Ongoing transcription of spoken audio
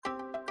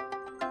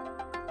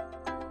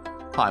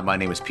Hi, my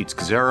name is Pete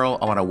Scazzaro.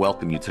 I want to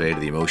welcome you today to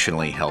the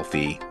Emotionally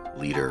Healthy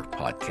Leader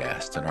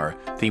podcast. And our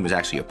theme is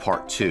actually a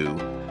part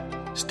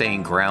 2,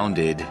 staying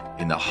grounded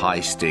in the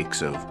high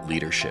stakes of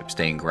leadership.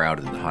 Staying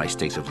grounded in the high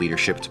stakes of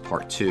leadership. It's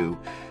part 2.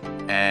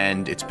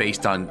 And it's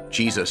based on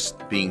Jesus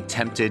being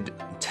tempted,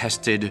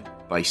 tested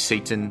by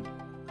Satan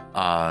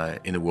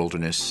in the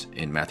wilderness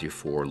in Matthew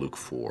 4, Luke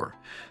 4.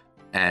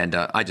 And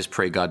I just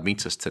pray God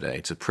meets us today.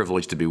 It's a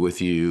privilege to be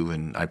with you.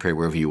 And I pray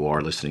wherever you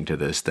are listening to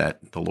this,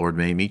 that the Lord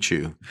may meet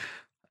you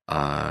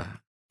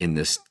in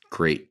this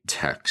great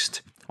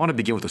text. I want to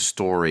begin with a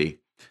story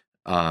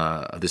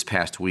of this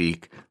past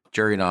week.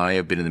 Jerry and I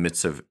have been in the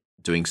midst of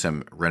doing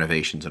some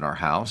renovations in our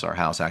house. Our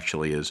house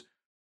actually is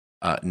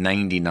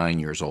 99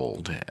 years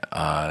old.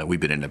 We've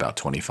been in about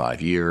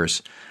 25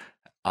 years,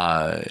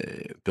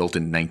 built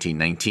in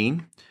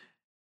 1919.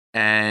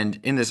 And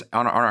in this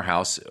on our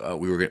house,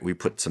 we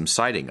put some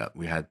siding up.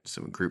 We had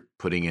some group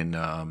putting in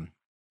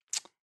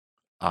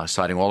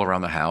siding all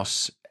around the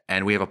house,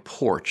 and we have a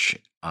porch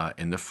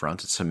in the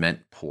front, a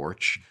cement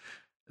porch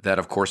that,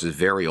 of course, is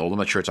very old. I'm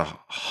not sure it's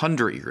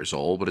 100 years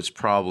old, but it's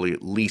probably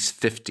at least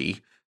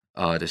 50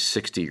 to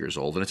 60 years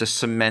old, and it's a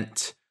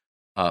cement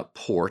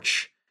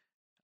porch.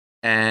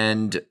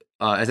 And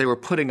as they were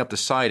putting up the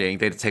siding,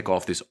 they had to take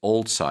off this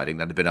old siding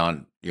that had been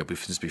on,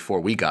 since before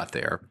we got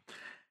there.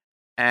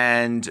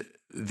 And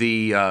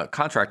the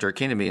contractor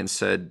came to me and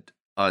said,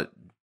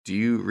 "Do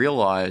you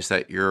realize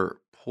that your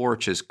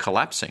porch is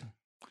collapsing?"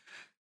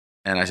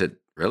 And I said,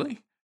 "Really?"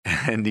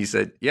 And he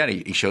said, "Yeah."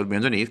 And he showed me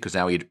underneath, because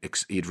now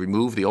he'd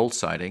removed the old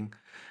siding,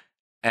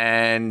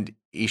 and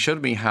he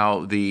showed me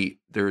how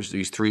there's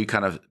these 3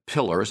 kind of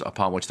pillars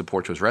upon which the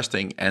porch was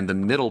resting, and the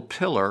middle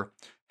pillar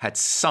had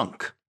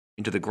sunk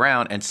into the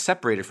ground and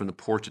separated from the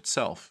porch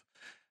itself.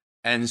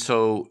 And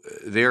so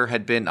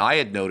I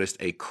had noticed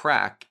a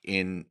crack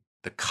in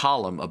the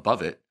column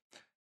above it.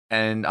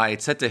 And I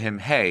had said to him,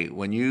 "Hey,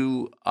 when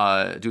you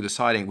do the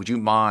siding, would you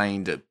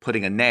mind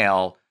putting a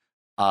nail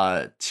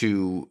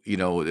to,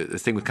 the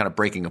thing was kind of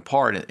breaking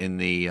apart in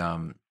the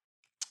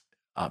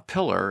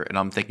pillar." And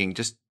I'm thinking,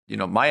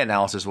 my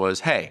analysis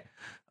was, hey,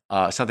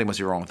 something must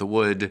be wrong with the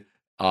wood.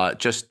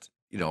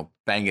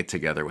 Bang it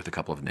together with a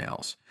couple of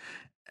nails.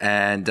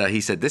 And he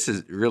said, "This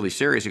is really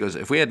serious." He goes,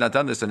 "If we had not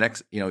done this, the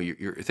next,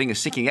 your thing is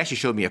sinking." He actually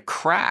showed me a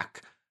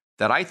crack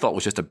that I thought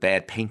was just a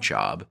bad paint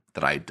job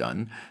that I had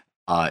done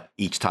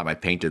each time I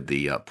painted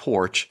the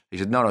porch. He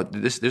said, no,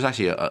 there's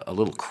actually a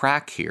little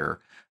crack here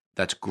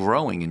that's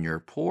growing in your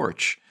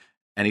porch.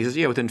 And he says,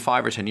 yeah, within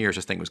 5 or 10 years,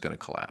 this thing was going to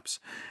collapse.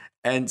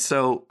 And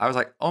so I was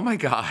like, oh my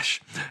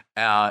gosh.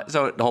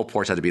 So the whole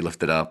porch had to be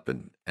lifted up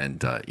and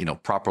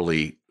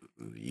properly,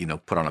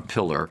 put on a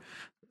pillar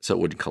so it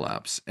wouldn't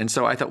collapse. And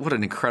so I thought, what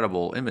an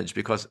incredible image,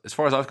 because as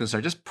far as I was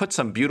concerned, just put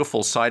some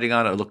beautiful siding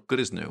on it, look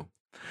good as new.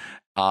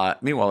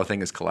 Meanwhile, the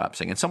thing is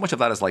collapsing. And so much of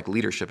that is like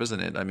leadership, isn't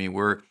it? I mean,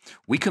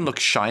 we can look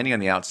shiny on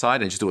the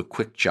outside and just do a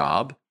quick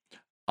job.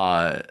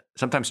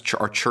 Sometimes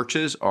our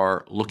churches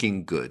are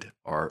looking good.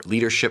 Our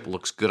leadership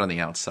looks good on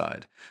the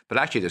outside. But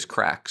actually, there's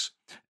cracks.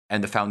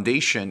 And the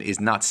foundation is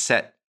not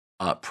set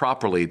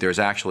properly. There's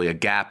actually a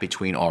gap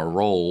between our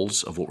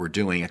roles of what we're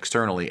doing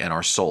externally and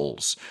our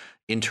souls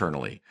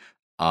internally.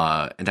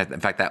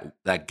 In fact,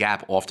 that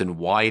gap often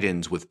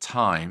widens with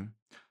time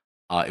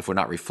if we're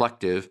not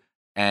reflective.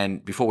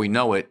 And before we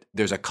know it,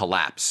 there's a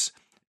collapse.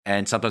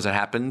 And sometimes it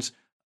happens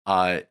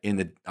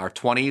in our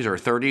 20s or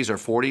 30s or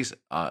 40s.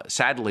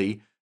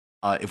 Sadly,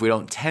 if we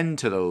don't tend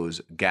to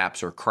those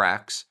gaps or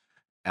cracks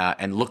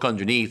and look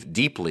underneath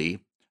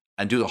deeply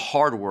and do the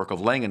hard work of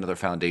laying another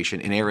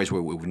foundation in areas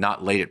where we've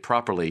not laid it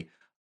properly,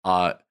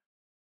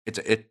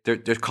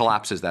 there's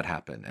collapses that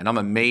happen. And I'm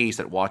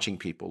amazed at watching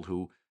people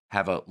who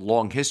have a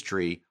long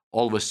history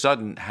all of a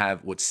sudden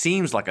have what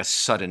seems like a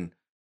sudden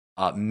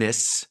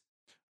miss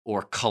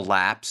or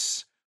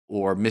collapse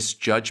or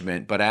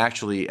misjudgment, but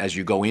actually, as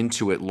you go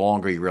into it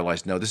longer, you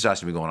realize, no, this has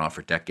been going on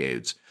for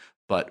decades,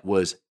 but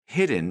was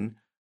hidden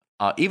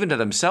even to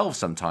themselves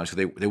sometimes,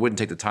 because they wouldn't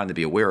take the time to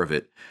be aware of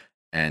it,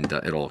 and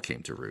it all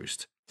came to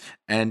roost.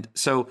 And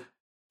so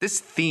this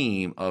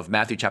theme of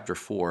Matthew chapter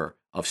 4,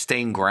 of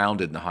staying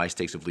grounded in the high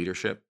stakes of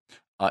leadership,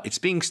 it's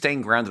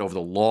staying grounded over the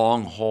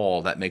long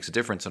haul that makes a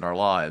difference in our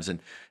lives.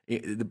 And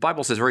the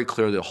Bible says very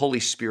clearly the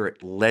Holy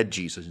Spirit led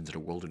Jesus into the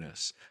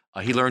wilderness.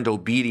 He learned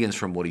obedience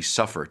from what he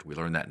suffered. We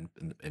learn that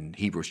in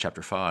Hebrews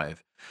chapter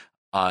 5.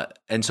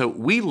 And so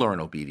we learn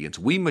obedience.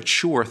 We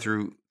mature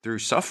through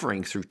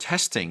suffering, through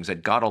testings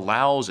that God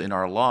allows in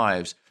our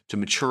lives to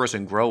mature us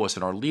and grow us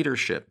in our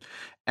leadership.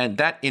 And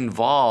that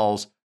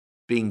involves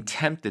being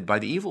tempted by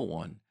the evil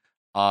one,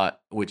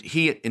 which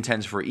he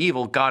intends for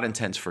evil, God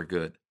intends for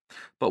good.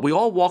 But we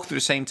all walk through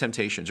the same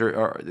temptations,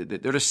 or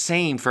they're the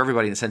same for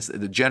everybody in the sense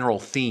that the general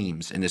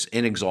themes in this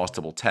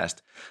inexhaustible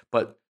text,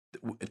 but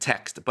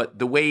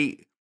the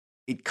way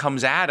it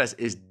comes at us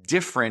is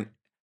different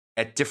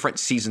at different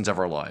seasons of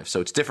our lives.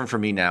 So it's different for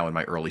me now in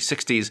my early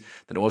 60s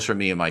than it was for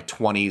me in my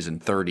 20s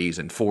and 30s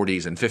and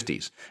 40s and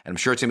 50s. And I'm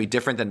sure it's going to be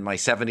different than my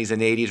 70s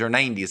and 80s or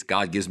 90s.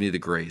 God gives me the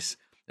grace.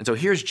 And so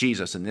here's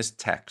Jesus in this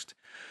text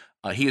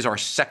He is our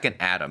second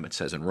Adam, it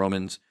says in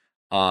Romans.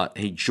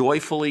 He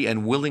joyfully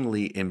and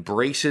willingly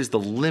embraces the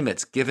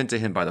limits given to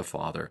him by the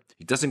Father.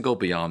 He doesn't go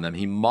beyond them.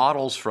 He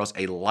models for us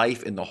a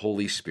life in the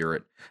Holy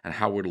Spirit and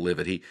how we're to live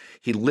it.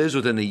 He lives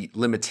within the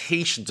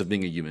limitations of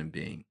being a human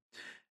being.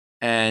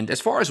 And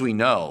as far as we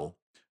know,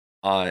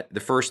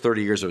 the first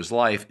 30 years of his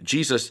life,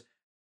 Jesus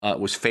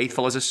was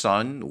faithful as a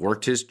son,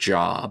 worked his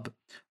job,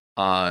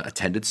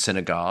 attended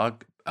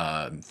synagogue,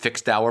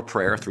 fixed hour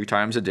prayer 3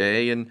 times a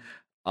day, and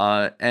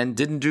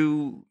didn't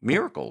do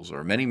miracles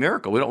or many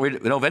miracles. We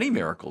don't know of any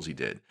miracles he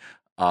did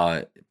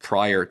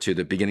prior to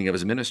the beginning of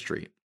his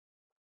ministry.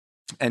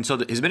 And so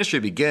his ministry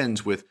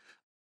begins with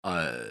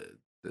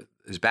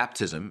his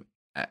baptism.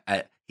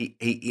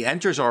 He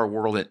enters our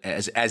world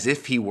as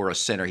if he were a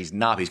sinner. He's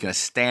not. He's going to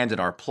stand in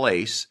our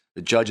place.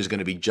 The judge is going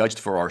to be judged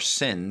for our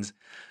sins.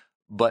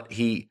 But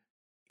he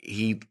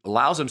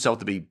allows himself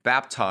to be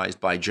baptized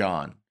by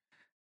John,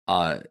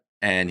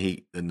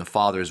 and the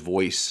Father's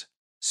voice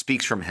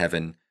speaks from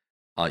heaven.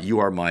 You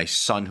are my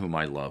son whom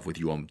I love. With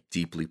you I'm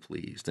deeply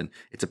pleased. And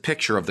it's a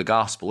picture of the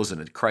gospel,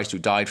 isn't it? Christ who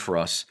died for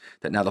us,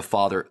 that now the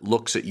Father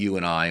looks at you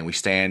and I, and we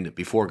stand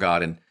before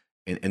God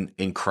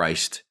in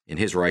Christ, in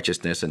his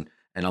righteousness, and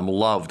I'm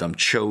loved, I'm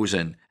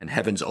chosen, and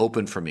heaven's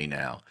open for me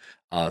now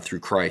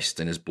through Christ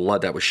and his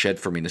blood that was shed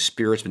for me. And the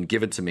Spirit's been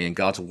given to me, and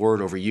God's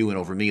word over you and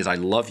over me is I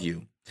love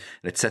you,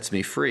 and it sets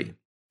me free.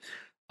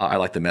 I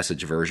like the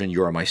Message version.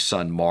 You are my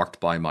son, marked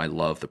by my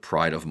love, the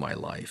pride of my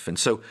life. And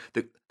so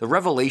the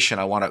revelation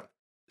I want to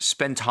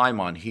spend time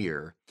on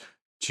here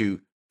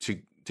to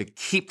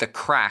keep the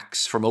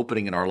cracks from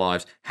opening in our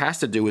lives has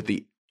to do with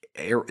the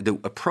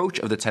approach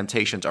of the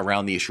temptations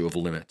around the issue of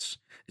limits.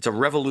 It's a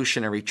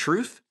revolutionary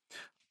truth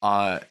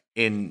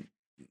in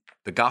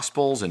the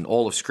Gospels and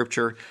all of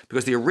Scripture,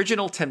 because the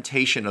original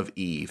temptation of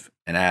Eve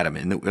and Adam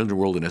in the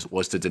wilderness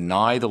was to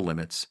deny the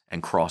limits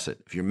and cross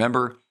it. If you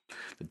remember,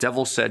 the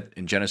devil said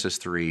in Genesis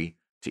 3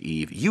 to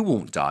Eve, you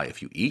won't die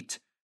if you eat,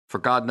 for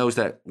God knows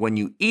that when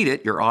you eat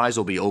it, your eyes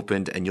will be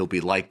opened and you'll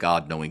be like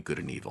God, knowing good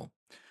and evil.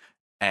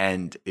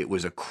 And it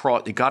was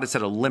God had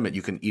set a limit.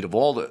 You can eat of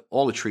all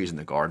the trees in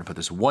the garden, but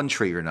there's one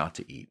tree you're not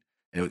to eat.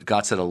 And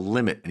God set a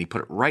limit, and he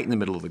put it right in the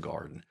middle of the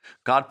garden.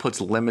 God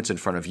puts limits in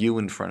front of you,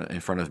 in front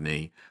of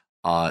me,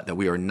 that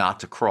we are not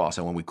to cross.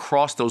 And when we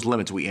cross those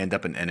limits, we end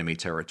up in enemy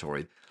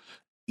territory.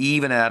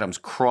 Even Adam's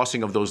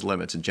crossing of those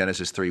limits in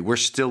Genesis 3, we're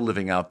still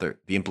living out the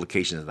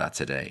implications of that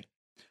today.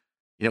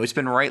 You know, it's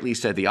been rightly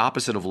said, the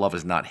opposite of love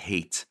is not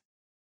hate,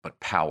 but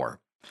power.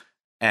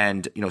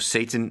 And, you know,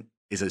 Satan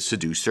is a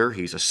seducer.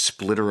 He's a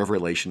splitter of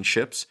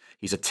relationships.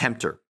 He's a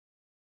tempter.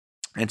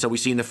 And so we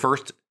see in the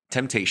first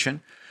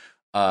temptation,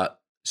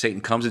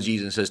 Satan comes to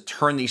Jesus and says,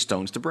 turn these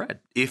stones to bread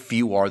if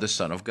you are the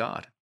Son of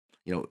God.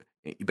 You know,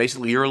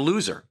 basically you're a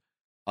loser.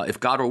 If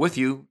God were with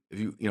you,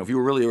 if you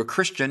were really a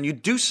Christian,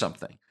 you'd do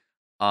something.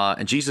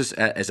 And Jesus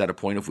is at a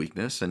point of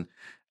weakness. And,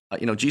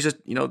 Jesus,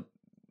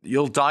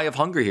 you'll die of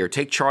hunger here.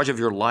 Take charge of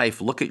your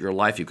life. Look at your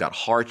life. You've got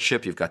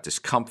hardship. You've got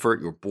discomfort.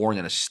 You were born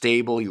in a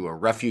stable. You were a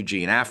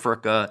refugee in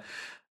Africa.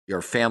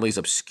 Your family's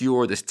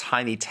obscure, this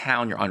tiny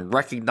town. You're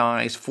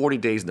unrecognized, 40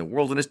 days in the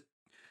wilderness.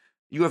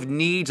 You have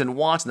needs and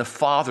wants, and the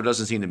Father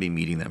doesn't seem to be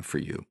meeting them for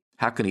you.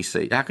 How can you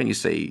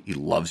say he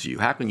loves you?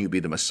 How can you be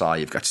the Messiah?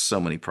 You've got so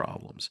many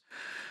problems.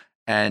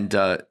 And,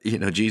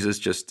 Jesus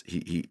just,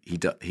 he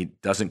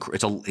doesn't,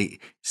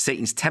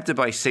 Satan's tempted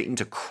by Satan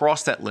to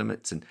cross that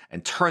limit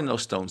and turn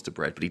those stones to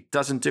bread, but he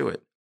doesn't do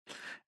it.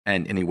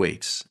 And he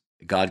waits.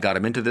 God got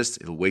him into this.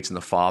 He waits in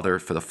the Father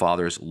for the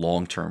Father's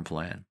long-term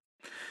plan.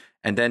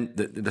 And then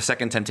the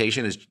second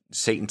temptation is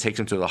Satan takes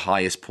him to the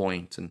highest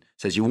point and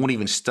says, you won't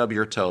even stub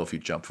your toe if you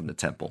jump from the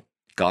temple.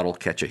 God will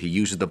catch it. He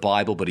uses the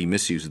Bible, but he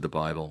misuses the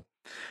Bible.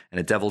 And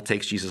the devil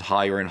takes Jesus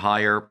higher and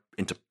higher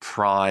into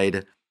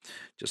pride,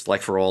 just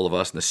like for all of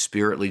us. And the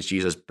Spirit leads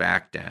Jesus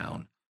back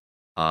down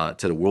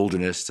to the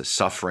wilderness, to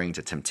suffering,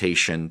 to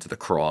temptation, to the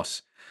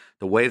cross.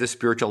 The way of the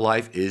spiritual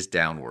life is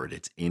downward.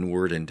 It's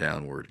inward and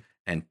downward.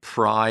 And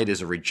pride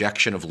is a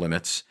rejection of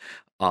limits,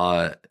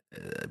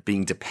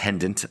 being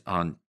dependent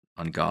on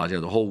God.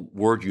 The whole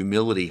word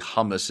humility,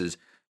 hummus, is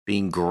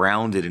being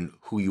grounded in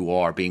who you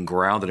are, being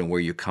grounded in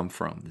where you come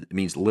from. It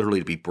means literally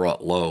to be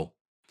brought low.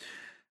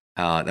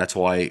 That's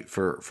why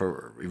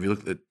for if you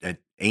look at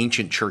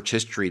ancient church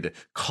history, the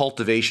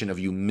cultivation of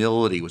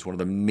humility was one of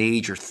the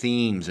major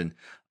themes in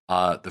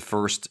the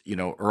first,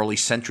 early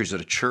centuries of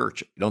the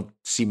church. You don't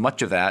see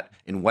much of that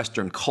in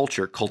Western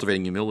culture,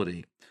 cultivating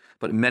humility.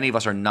 But many of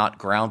us are not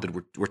grounded.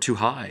 We're too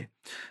high,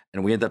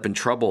 and we end up in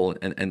trouble.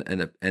 And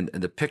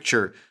the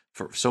picture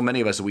for so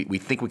many of us, we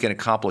think we can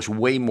accomplish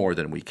way more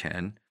than we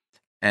can.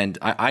 And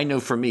I know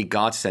for me,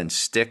 God sends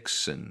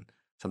sticks and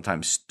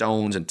sometimes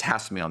stones and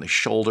taps me on the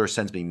shoulder,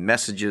 sends me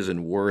messages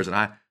and words, and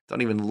I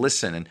don't even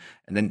listen. And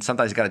then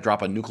sometimes you got to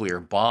drop a nuclear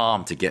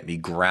bomb to get me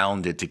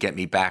grounded, to get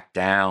me back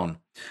down,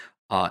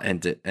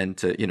 and to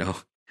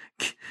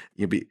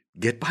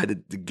get by the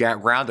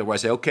grounded where I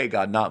say, okay,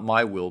 God, not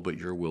my will, but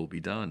your will be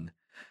done.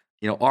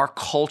 Our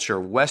culture,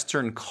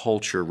 Western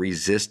culture,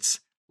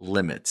 resists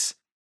limits,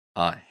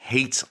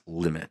 hates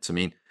limits. I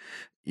mean,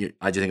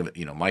 I just think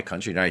of my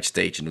country, United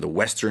States, the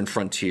Western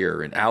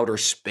frontier and outer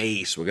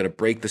space. We're going to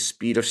break the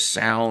speed of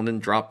sound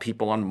and drop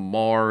people on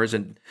Mars,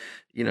 and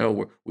we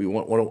don't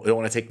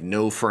want to take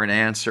no for an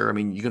answer. I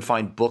mean, you can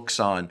find books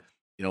on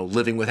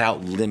living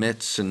without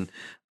limits, and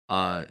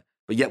but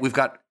yet we've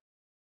got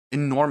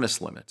enormous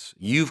limits.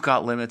 You've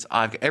got limits.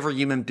 Every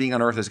human being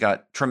on earth has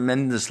got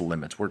tremendous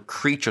limits. We're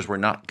creatures. We're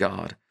not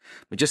God.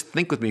 But just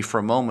think with me for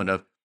a moment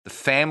of the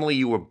family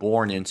you were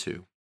born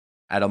into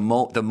at the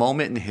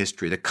moment in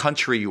history, the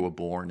country you were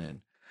born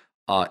in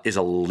is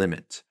a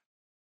limit.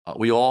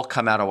 We all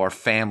come out of our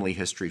family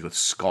histories with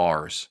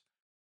scars,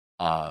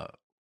 all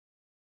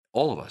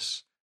of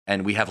us,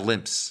 and we have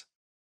limps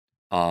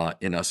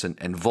in us and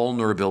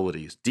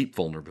vulnerabilities, deep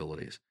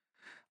vulnerabilities.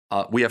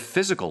 We have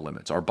physical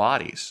limits, our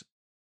bodies.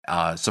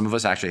 Some of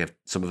us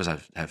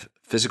have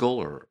physical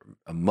or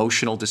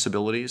emotional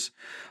disabilities,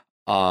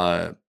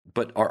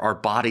 but our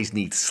bodies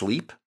need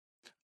sleep.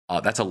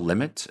 That's a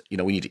limit. We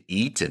need to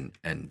eat and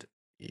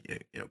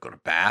go to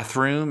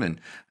bathroom and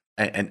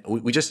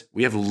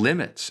we have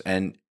limits,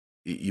 and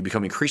you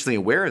become increasingly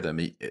aware of them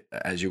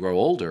as you grow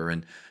older.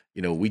 And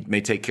we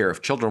may take care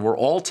of children. We're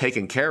all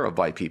taken care of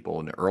by people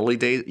in the early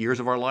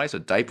years of our lives. So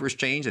diapers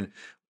change, and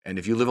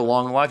if you live a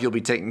long life, you'll be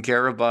taken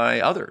care of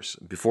by others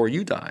before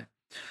you die.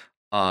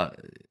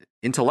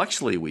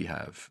 Intellectually, we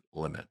have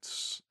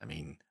limits. I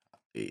mean,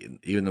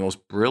 even the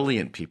most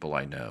brilliant people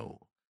I know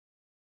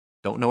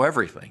don't know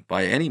everything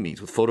by any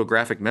means with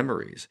photographic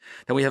memories.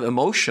 Then we have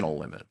emotional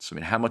limits. I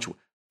mean,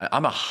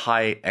 I'm a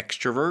high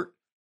extrovert.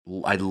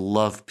 I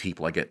love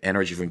people. I get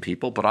energy from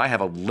people, but I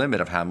have a limit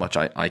of how much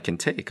I can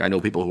take. I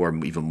know people who are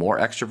even more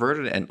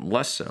extroverted and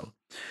less so.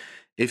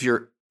 If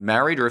you're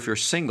married or if you're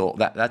single,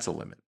 that's a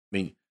limit. I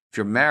mean, if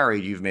you're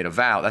married, you've made a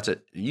vow, that's a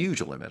huge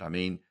limit. I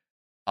mean,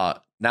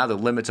 now the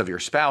limits of your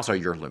spouse are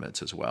your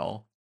limits as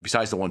well,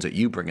 besides the ones that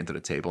you bring into the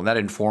table. And that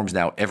informs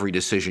now every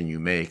decision you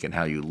make and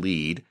how you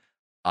lead.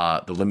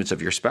 The limits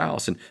of your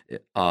spouse, and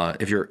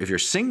if you're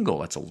single,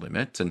 that's a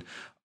limit, and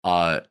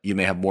you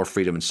may have more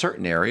freedom in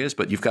certain areas,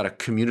 but you've got a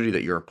community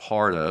that you're a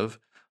part of,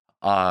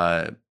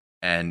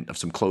 and of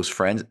some close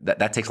friends.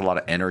 That takes a lot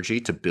of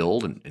energy to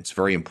build, and it's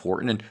very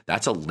important, and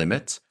that's a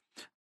limit.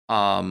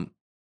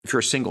 If you're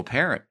a single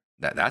parent,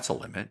 that's a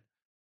limit.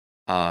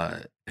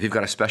 If you've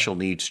got a special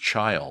needs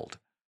child,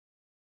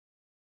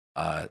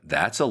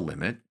 that's a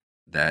limit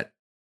that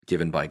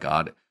given by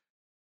God.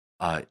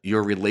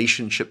 Your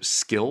relationship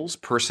skills,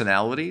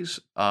 personalities,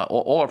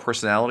 all our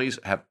personalities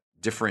have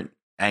different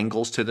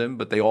angles to them,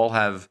 but they all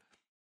have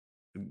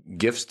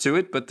gifts to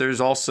it, but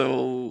there's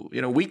also,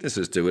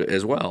 weaknesses to it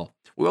as well.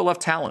 We all have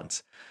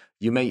talents.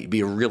 You may be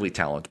a really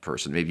talented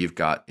person. Maybe you've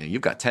got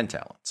 10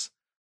 talents,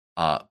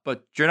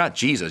 but you're not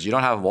Jesus. You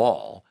don't have them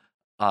all.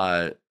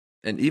 And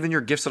even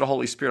your gifts of the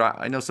Holy Spirit,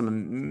 I know some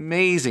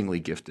amazingly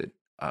gifted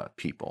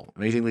people,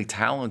 amazingly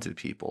talented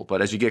people.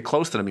 But as you get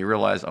close to them, you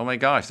realize, oh my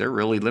gosh, they're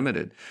really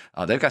limited.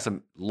 They've got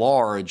some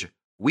large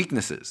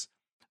weaknesses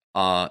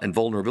and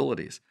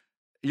vulnerabilities.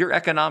 Your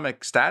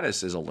economic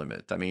status is a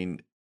limit. I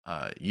mean,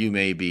 you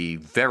may be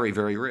very,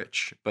 very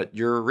rich, but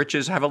your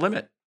riches have a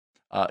limit.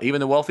 Even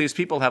the wealthiest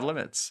people have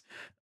limits.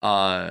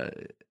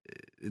 It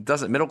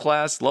doesn't middle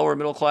class, lower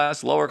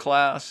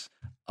class,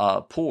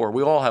 poor.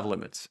 We all have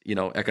limits,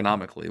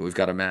 economically. We've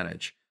got to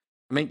manage.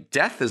 I mean,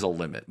 death is a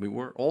limit.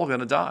 We're all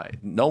going to die.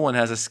 No one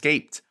has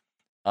escaped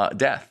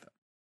death.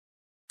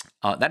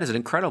 That is an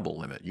incredible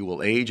limit. You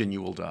will age and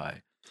you will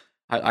die.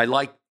 I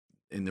like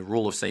in the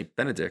rule of St.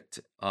 Benedict,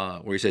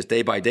 where he says,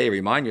 day by day,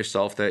 remind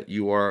yourself that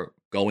you are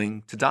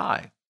going to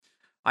die.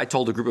 I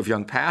told a group of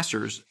young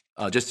pastors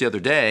just the other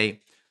day,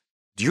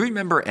 do you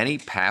remember any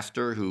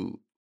pastor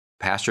who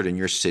pastored in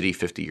your city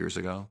 50 years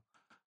ago?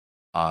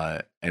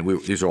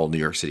 These are all New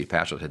York City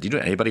pastors. Do you know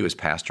anybody who was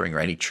pastoring or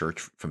any church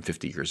from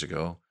 50 years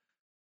ago?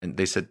 And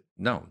they said,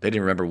 no, they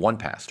didn't remember one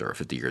pastor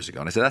 50 years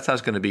ago. And I said, that's how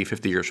it's going to be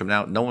 50 years from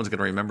now. No one's going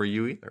to remember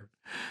you either.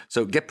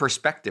 So get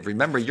perspective.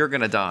 Remember, you're going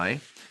to die.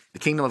 The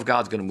kingdom of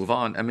God's going to move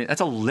on. I mean,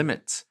 that's a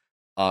limit.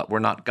 We're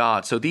not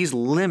God. So these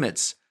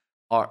limits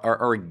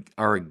are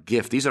a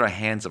gift. These are the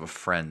hands of a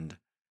friend.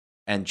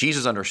 And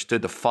Jesus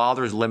understood the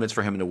Father's limits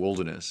for him in the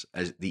wilderness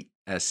as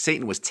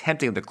Satan was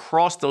tempting him to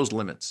cross those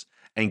limits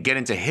and get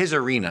into his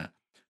arena,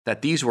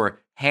 that these were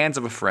hands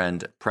of a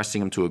friend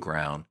pressing him to a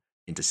ground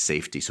into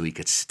safety so he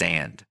could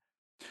stand.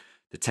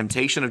 The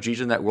temptation of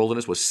Jesus in that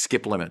wilderness was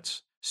skip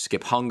limits,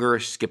 skip hunger,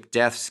 skip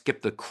death,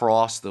 skip the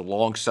cross, the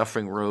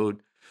long-suffering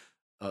road,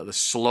 the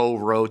slow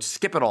road,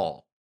 skip it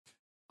all.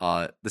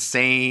 The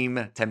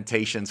same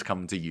temptations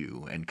come to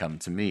you and come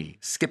to me.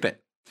 Skip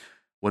it.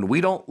 When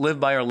we don't live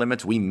by our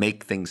limits, we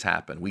make things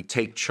happen. We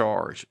take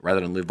charge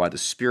rather than live by the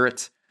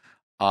Spirit.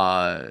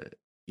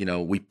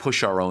 We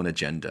push our own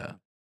agenda.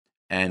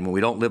 And when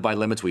we don't live by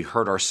limits, we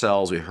hurt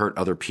ourselves, we hurt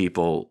other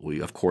people, we,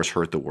 of course,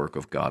 hurt the work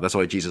of God. That's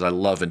why Jesus, I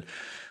love, and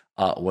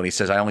when he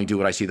says, I only do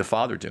what I see the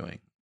Father doing.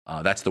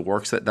 That's the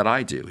works that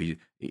I do.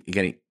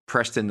 He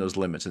pressed in those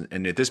limits.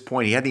 And at this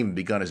point, he hadn't even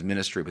begun his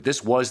ministry, but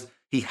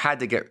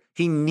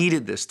he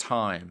needed this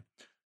time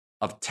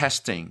of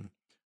testing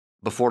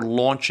before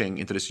launching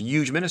into this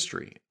huge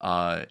ministry.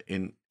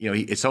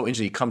 It's so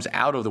interesting. He comes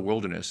out of the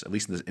wilderness, at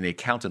least in the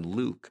account in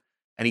Luke,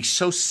 and he's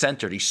so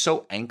centered, he's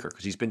so anchored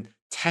because he's been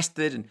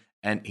tested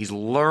and he's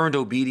learned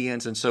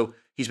obedience, and so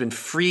he's been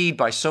freed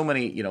by so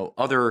many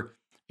other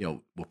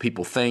what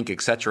people think,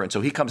 etc. And so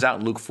he comes out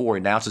in Luke 4,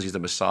 announces he's the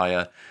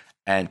Messiah,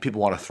 and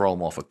people want to throw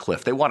him off a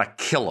cliff. They want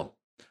to kill him,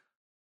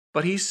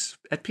 but he's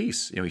at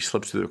peace. He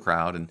slips through the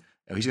crowd, and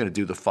he's going to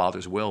do the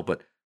Father's will,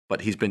 but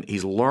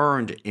he's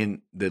learned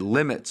in the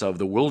limits of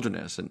the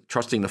wilderness and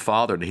trusting the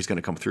Father that he's going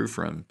to come through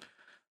for him.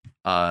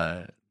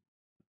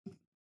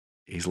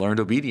 He's learned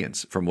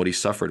obedience from what he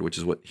suffered, which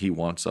is what he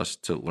wants us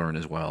to learn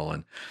as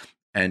well.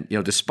 And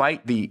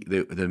despite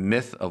the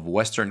myth of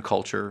Western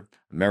culture,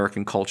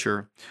 American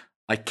culture,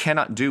 I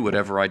cannot do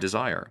whatever I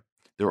desire.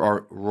 There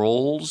are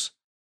roles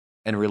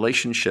and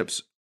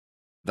relationships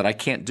that I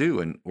can't do,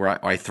 and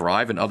where I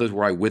thrive, and others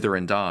where I wither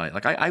and die.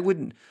 Like I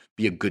wouldn't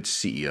be a good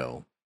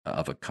CEO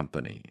of a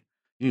company.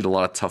 You need a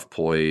lot of tough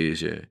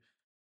poise.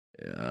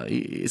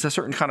 It's a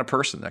certain kind of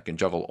person that can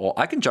juggle all.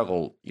 I can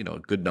juggle, a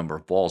good number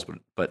of balls,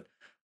 but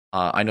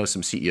I know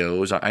some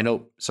CEOs. I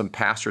know some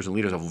pastors and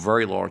leaders of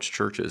very large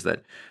churches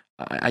that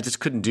I just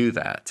couldn't do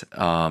that.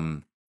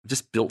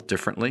 Just built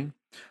differently.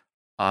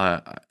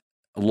 A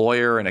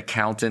lawyer, an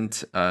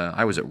accountant.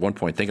 I was at one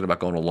point thinking about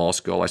going to law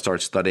school. I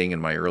started studying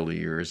in my early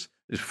years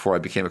before I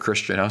became a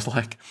Christian. I was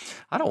like,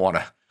 I don't want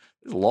to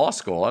law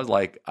school. I was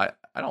like, I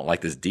don't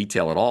like this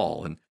detail at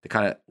all, and the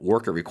kind of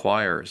work it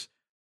requires.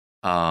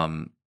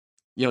 New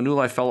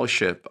Life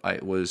Fellowship, I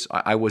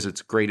was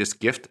its greatest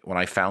gift when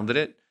I founded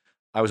it.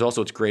 I was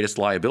also its greatest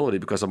liability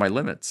because of my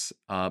limits.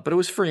 But it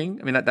was freeing.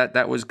 I mean,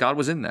 that was God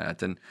was in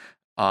that, and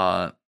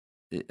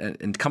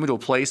coming to a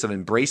place of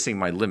embracing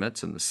my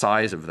limits and the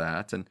size of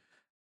that, and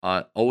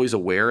always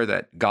aware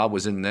that God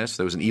was in this.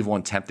 There was an evil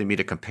one tempting me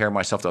to compare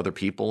myself to other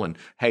people, and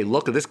hey,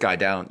 look at this guy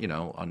down,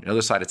 on the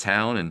other side of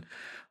town, and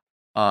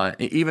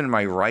even in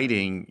my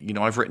writing,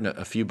 I've written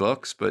a few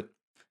books, but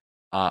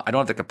I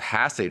don't have the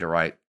capacity to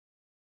write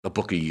a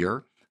book a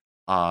year.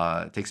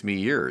 It takes me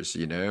years,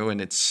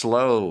 and it's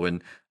slow,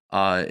 and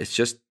it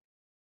just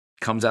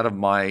comes out of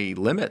my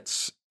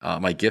limits,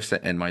 my gifts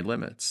and my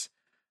limits.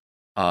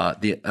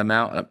 The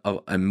amount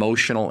of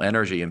emotional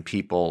energy in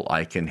people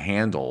I can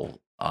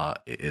handle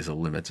is a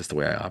limit. Just the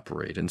way I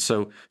operate, and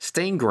so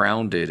staying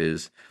grounded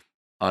is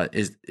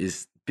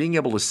being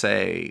able to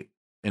say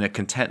in a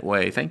content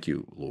way, "Thank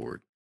you,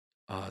 Lord."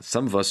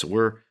 Some of us,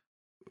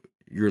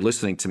 you're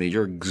listening to me,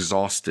 you're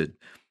exhausted,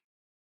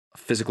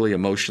 physically,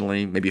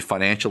 emotionally, maybe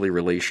financially,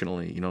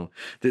 relationally.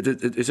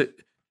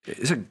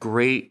 It's a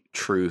great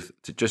truth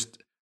to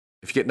just,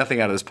 if you get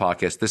nothing out of this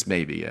podcast, this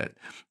may be it.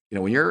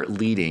 When you're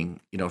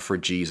leading, for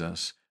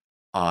Jesus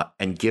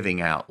and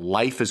giving out,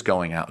 life is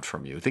going out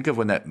from you. Think of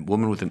when that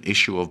woman with an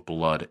issue of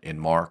blood in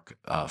Mark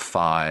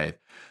 5,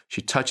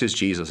 she touches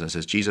Jesus and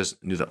says, Jesus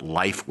knew that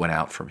life went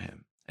out from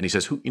him. And he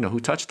says, who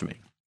touched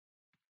me?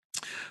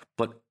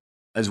 But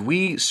as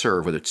we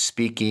serve, whether it's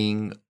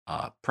speaking,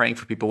 praying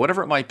for people,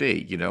 whatever it might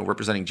be,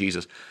 representing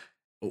Jesus,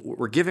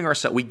 we're giving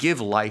ourselves, we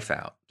give life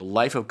out, the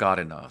life of God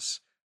in us.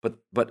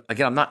 But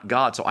again, I'm not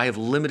God, so I have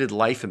limited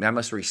life in me. I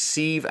must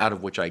receive out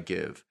of which I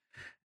give.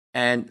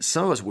 And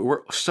some of us,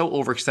 we're so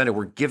overextended,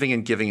 we're giving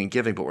and giving and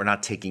giving, but we're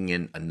not taking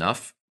in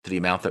enough to the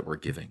amount that we're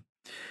giving.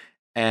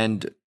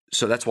 And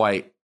so that's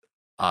why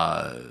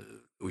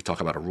we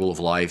talk about a rule of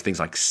life, things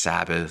like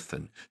Sabbath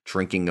and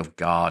drinking of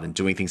God and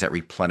doing things that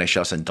replenish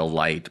us and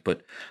delight.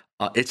 But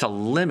it's a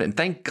limit. And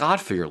thank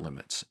God for your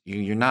limits.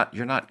 You're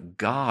not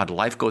God.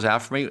 Life goes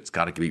out for me. It's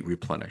got to be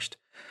replenished.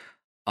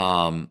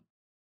 I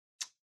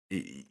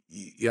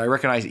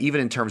recognize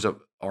even in terms of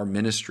our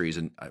ministries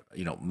and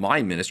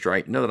my ministry,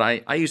 I know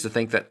that I used to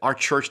think that our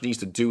church needs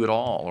to do it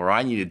all, or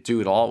I need to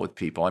do it all with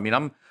people. I mean,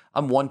 I'm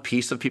one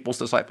piece of people's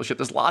discipleship.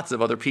 There's lots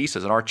of other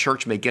pieces, and our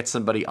church may get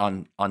somebody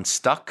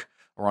unstuck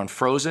or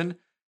unfrozen.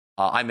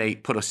 I may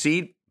put a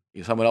seed.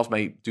 Someone else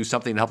may do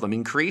something to help them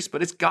increase,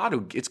 but it's God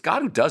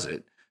who does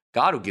it.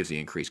 God who gives the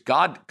increase.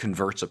 God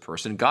converts a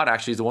person. God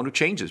actually is the one who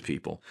changes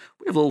people.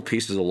 We have little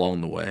pieces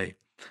along the way,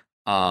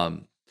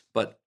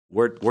 but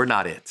we're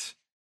not it,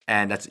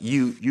 and that's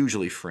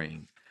usually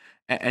freeing.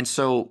 And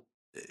so,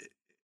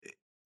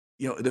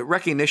 the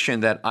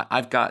recognition that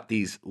I've got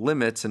these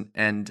limits,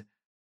 and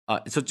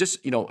so just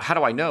how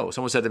do I know?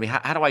 Someone said to me,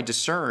 "How do I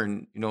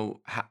discern?"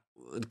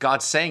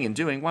 God's saying and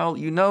doing. Well,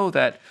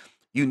 that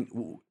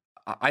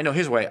I know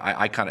his way.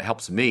 I kind of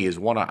helps me is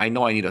one. I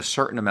know I need a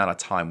certain amount of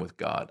time with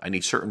God. I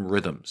need certain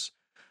rhythms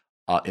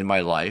in my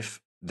life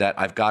that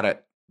I've got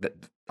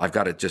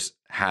to just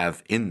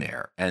have in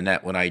there, and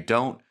that when I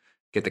don't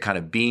get the kind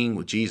of being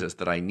with Jesus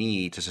that I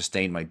need to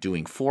sustain my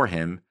doing for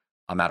him,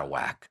 I'm out of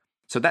whack.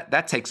 So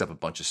that takes up a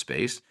bunch of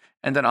space.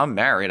 And then I'm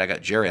married. I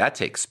got Jerry. That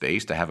takes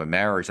space to have a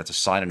marriage. That's a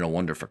sign of no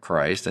wonder for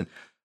Christ. And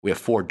we have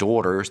 4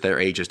 daughters. Their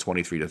age is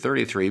 23 to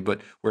 33,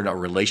 but we're in a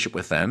relationship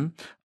with them.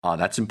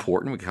 That's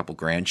important. We have a couple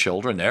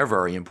grandchildren. They're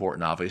very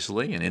important,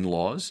 obviously, and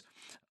in-laws.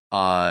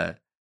 And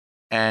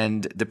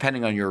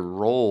depending on your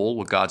role,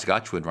 what God's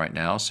got you in right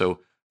now. So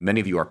Many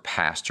of you are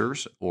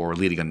pastors or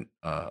leading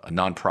a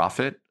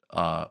nonprofit,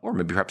 or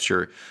maybe perhaps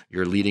you're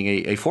leading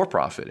a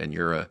for-profit and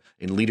you're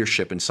in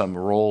leadership in some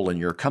role in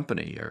your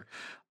company. Or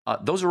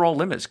those are all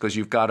limits because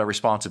you've got a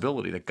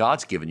responsibility that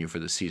God's given you for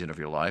the season of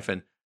your life,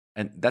 and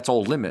that's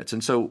all limits.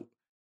 And so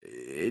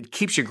it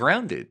keeps you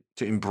grounded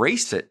to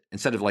embrace it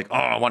instead of like, oh,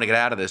 I want to get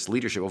out of this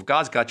leadership. Well, if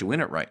God's got you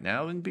in it right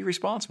now, then be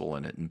responsible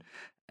in it.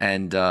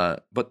 And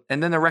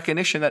then the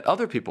recognition that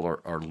other people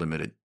are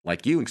limited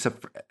like you,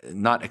 except for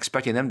not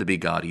expecting them to be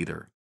God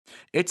either.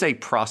 It's a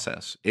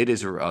process. It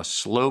is a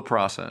slow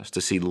process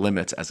to see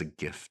limits as a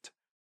gift.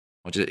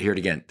 I want you to hear it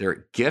again. There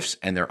are gifts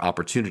and there are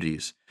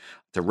opportunities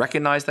to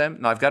recognize them.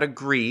 Now, I've got to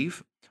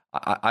grieve.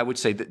 I would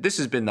say that this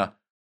has been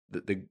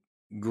the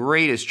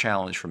greatest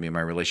challenge for me in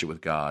my relationship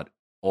with God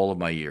all of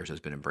my years has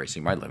been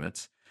embracing my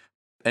limits.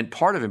 And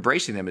part of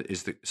embracing them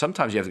is that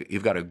sometimes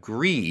you've got to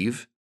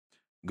grieve,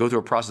 go through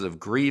a process of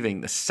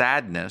grieving the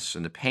sadness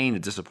and the pain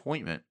and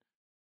disappointment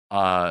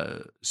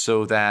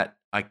so that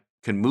I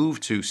can move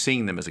to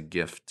seeing them as a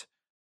gift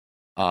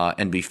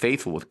and be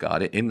faithful with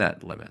God in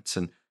that limits.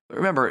 And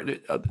remember,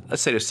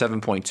 let's say there's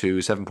 7.2,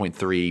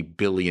 7.3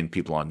 billion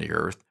people on the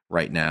earth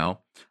right now.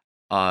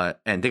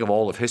 And think of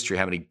all of history,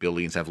 how many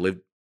billions have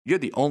lived. You're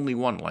the only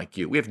one like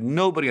you. We have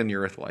nobody on the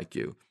earth like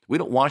you. We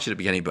don't want you to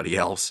be anybody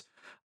else.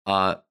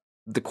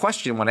 The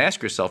question you want to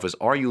ask yourself is,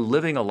 are you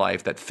living a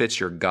life that fits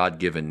your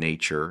God-given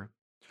nature,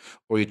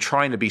 or are you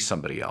trying to be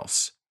somebody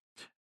else?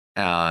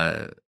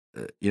 Like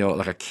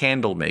a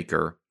candle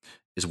maker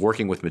is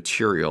working with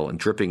material and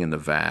dripping in the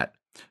vat.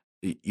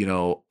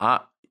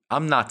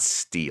 I'm not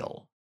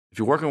steel. If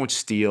you're working with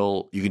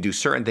steel, you can do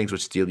certain things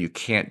with steel you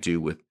can't do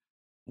with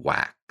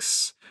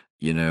wax,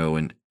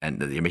 and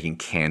that you're making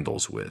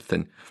candles with.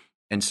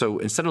 And so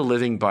instead of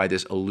living by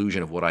this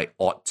illusion of what I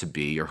ought to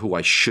be or who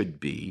I should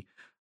be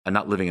and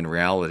not living in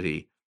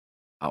reality,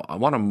 I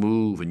want to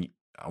move, and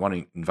I want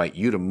to invite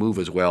you to move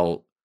as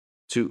well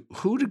to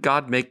who did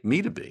God make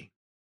me to be?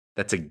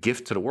 That's a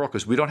gift to the world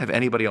because we don't have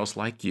anybody else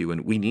like you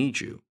and we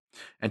need you.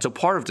 And so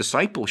part of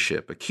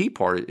discipleship, a key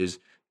part is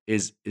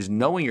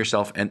knowing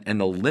yourself and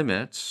the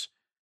limits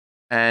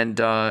and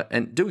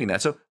doing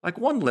that. So like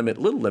one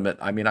little limit.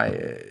 I mean,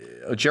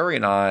 Jerry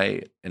and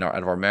I, out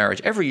of our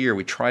marriage, every year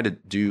we try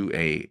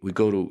to we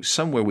go to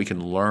somewhere we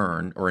can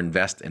learn or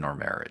invest in our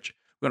marriage.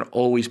 We're going to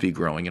always be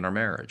growing in our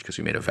marriage because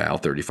we made a vow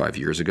 35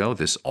 years ago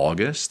this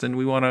August, and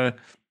we want to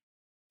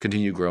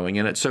continue growing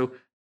in it. So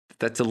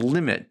that's a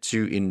limit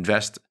to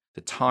invest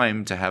the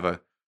time to have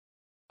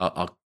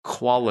a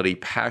quality,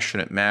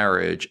 passionate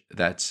marriage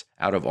that's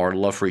out of our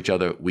love for each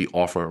other. We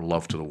offer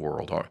love to the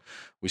world.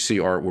 We're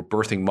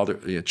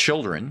birthing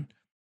children,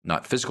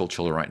 not physical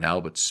children right now,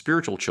 but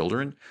spiritual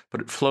children.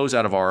 But it flows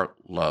out of our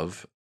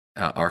love,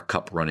 our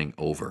cup running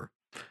over.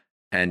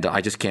 And I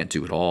just can't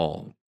do it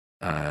all.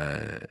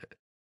 And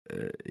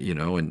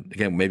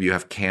again, maybe you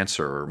have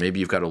cancer, or maybe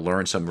you've got to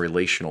learn some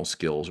relational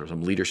skills or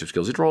some leadership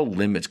skills. These are all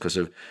limits because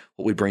of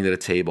what we bring to the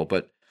table.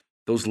 But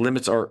those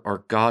limits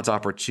are God's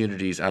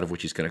opportunities out of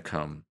which He's going to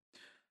come.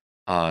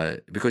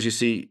 Because you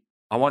see,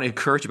 I want to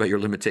encourage you about your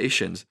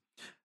limitations.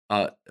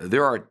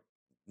 They're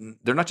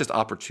not just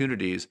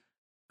opportunities;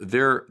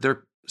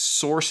 they're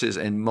sources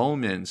and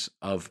moments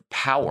of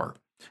power,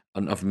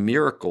 and of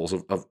miracles,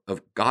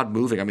 of God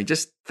moving. I mean,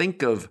 just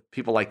think of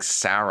people like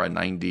Sarah,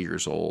 90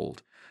 years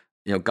old.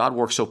 God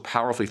works so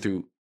powerfully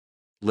through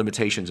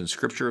limitations in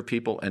Scripture of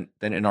people, and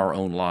then in our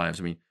own lives.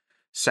 I mean,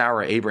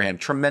 Sarah, Abraham,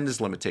 tremendous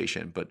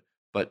limitation, but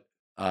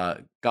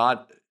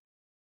God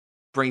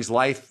brings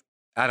life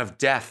out of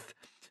death.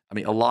 I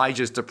mean,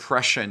 Elijah's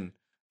depression,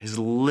 his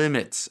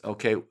limits.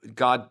 Okay,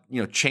 God,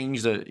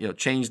 changed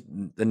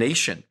the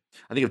nation.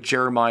 I think of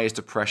Jeremiah's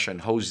depression,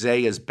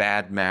 Hosea's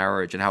bad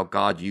marriage, and how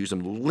God used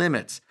them.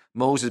 Limits.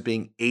 Moses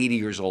being 80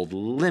 years old.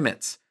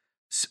 Limits.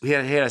 He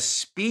had a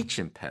speech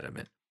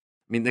impediment.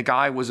 I mean, the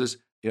guy was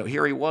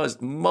here he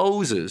was,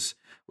 Moses,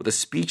 with a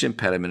speech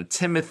impediment.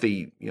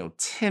 Timothy,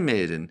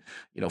 timid and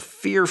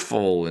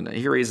fearful, and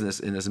here he is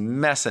in this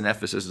mess in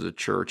Ephesus as a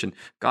church, and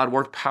God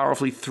worked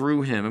powerfully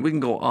through him. And we can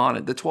go on.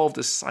 And the 12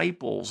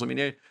 disciples. I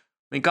mean,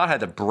 God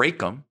had to break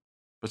them,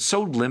 but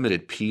so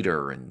limited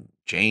Peter and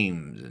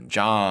James and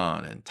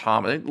John and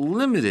Thomas,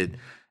 limited,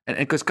 and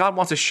because God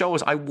wants to show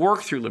us, I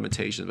work through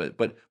limitations,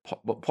 but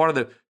part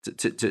of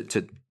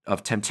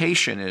of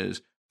temptation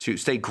is to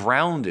stay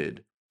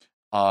grounded.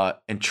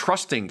 And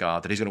trusting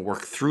God that He's going to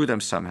work through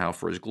them somehow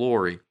for His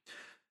glory.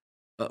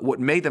 What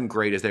made them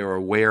great is they were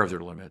aware of their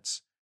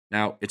limits.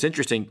 Now, it's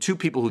interesting, two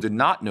people who did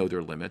not know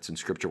their limits in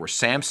Scripture were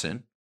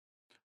Samson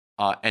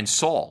and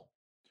Saul,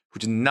 who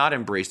did not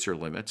embrace their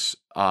limits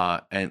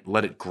and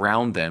let it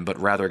ground them, but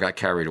rather got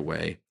carried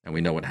away, and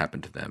we know what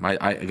happened to them.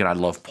 I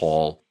love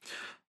Paul,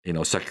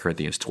 2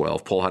 Corinthians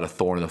 12. Paul had a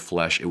thorn in the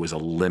flesh. It was a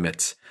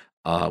limit.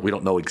 We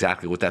don't know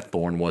exactly what that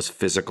thorn was,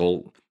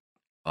 physical,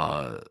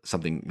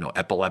 something,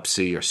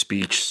 epilepsy or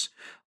speech,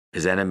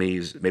 his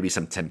enemies, maybe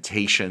some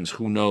temptations,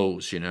 who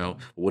knows,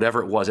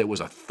 whatever it was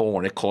a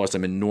thorn. It caused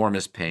him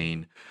enormous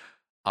pain.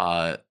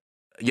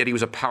 Yet he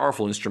was a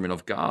powerful instrument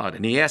of God,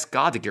 and he asked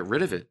God to get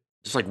rid of it.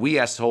 Just like we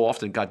ask so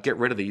often, God, get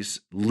rid of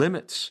these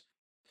limits.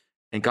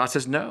 And God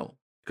says no,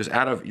 because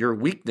out of your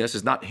weakness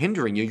is not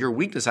hindering you. Your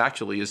weakness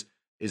actually is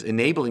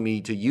enabling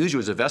me to use you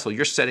as a vessel.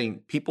 You're setting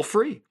people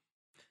free.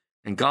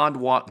 And God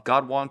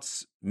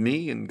wants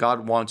me and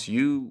God wants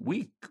you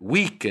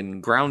weak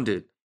and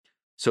grounded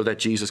so that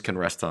Jesus can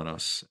rest on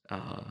us.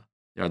 I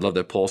love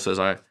that Paul says,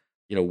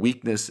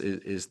 weakness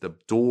is the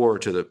door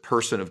to the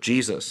person of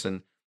Jesus.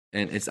 And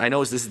I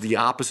know this is the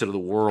opposite of the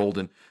world.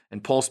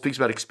 And Paul speaks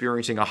about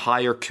experiencing a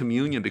higher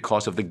communion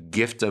because of the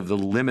gift of the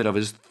limit of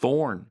his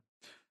thorn.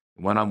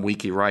 When I'm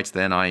weak, he writes,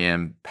 then I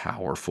am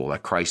powerful,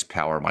 that Christ's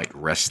power might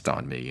rest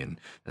on me. And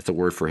that's the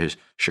word for his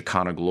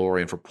Shekinah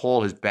glory. And for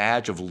Paul, his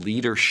badge of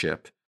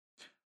leadership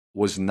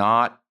was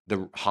not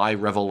the high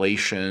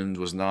revelations,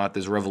 was not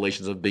these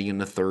revelations of being in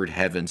the third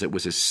heavens. It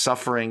was his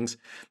sufferings.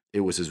 It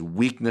was his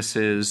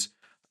weaknesses.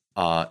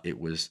 It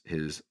was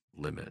his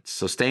limits.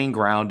 So staying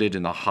grounded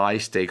in the high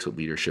stakes of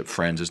leadership,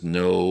 friends, is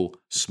no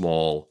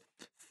small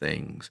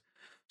things.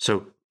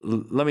 So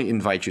let me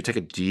invite you, take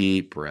a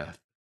deep breath.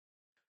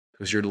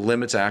 Because your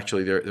limits,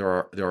 actually, there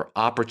are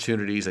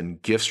opportunities and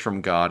gifts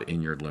from God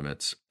in your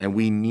limits. And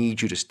we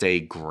need you to stay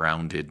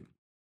grounded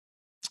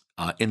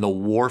in the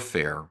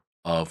warfare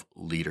of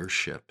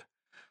leadership.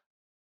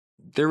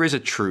 There is a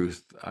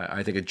truth,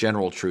 I think a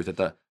general truth,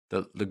 that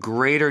the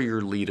greater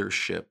your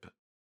leadership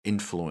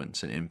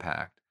influence and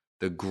impact,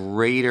 the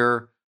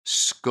greater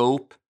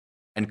scope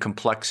and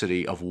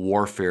complexity of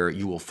warfare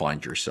you will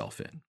find yourself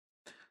in.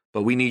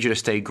 But we need you to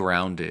stay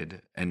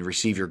grounded and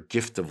receive your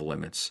gift of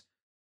limits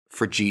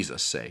for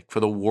Jesus' sake,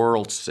 for the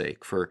world's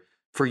sake, for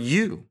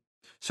you,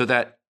 so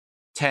that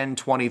 10,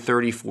 20,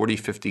 30, 40,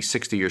 50,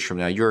 60 years from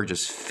now, you're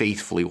just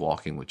faithfully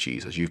walking with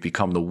Jesus. You've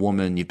become the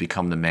woman, you've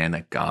become the man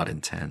that God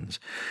intends,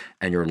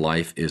 and your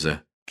life is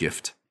a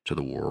gift to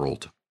the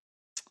world.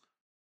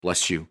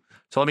 Bless you.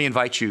 So let me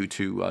invite you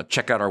to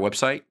check out our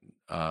website,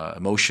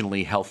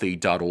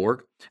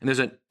 emotionallyhealthy.org. And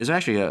there's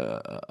actually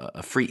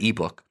a free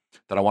ebook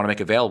that I want to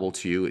make available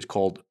to you. It's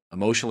called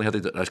Emotionally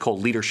Healthy. It's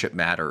called Leadership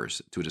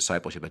Matters, to a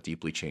discipleship that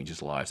deeply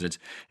changes lives. And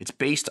it's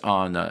based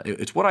on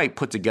it's what I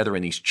put together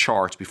in these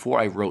charts before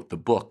I wrote the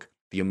book,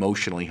 The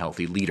Emotionally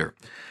Healthy Leader.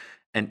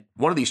 And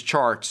one of these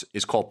charts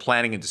is called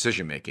Planning and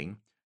Decision Making,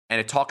 and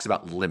it talks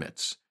about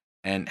limits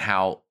and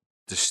how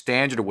the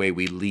standard way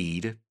we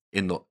lead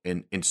in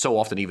so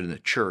often even in the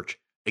church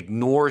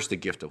ignores the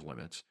gift of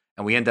limits,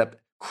 and we end up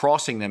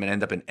crossing them and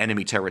end up in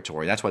enemy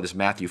territory. That's why this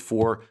Matthew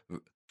 4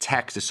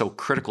 text is so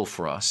critical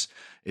for us,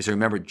 is to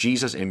remember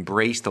Jesus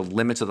embraced the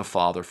limits of the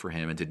Father for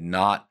him and did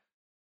not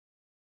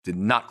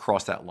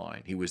cross that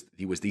line. He was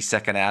the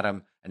second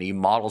Adam, and he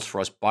models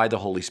for us by the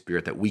Holy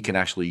Spirit that we can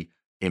actually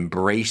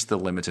embrace the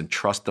limits and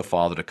trust the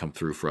Father to come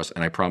through for us.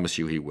 And I promise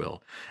you he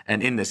will.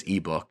 And in this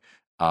ebook,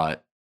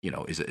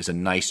 is a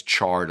nice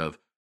chart of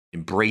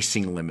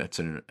embracing limits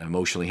and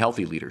emotionally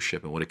healthy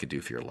leadership and what it could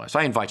do for your life. So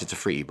I invite you, it's a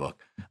free ebook,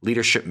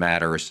 Leadership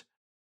Matters.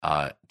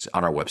 It's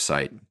on our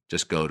website.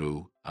 Just go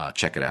to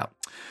check it out.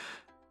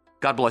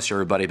 God bless you,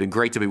 everybody. It's been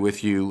great to be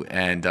with you,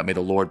 and may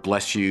the Lord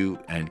bless you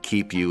and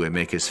keep you and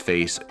make his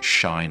face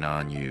shine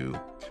on you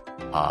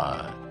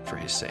for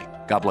his sake.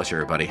 God bless you,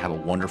 everybody. Have a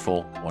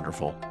wonderful,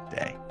 wonderful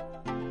day.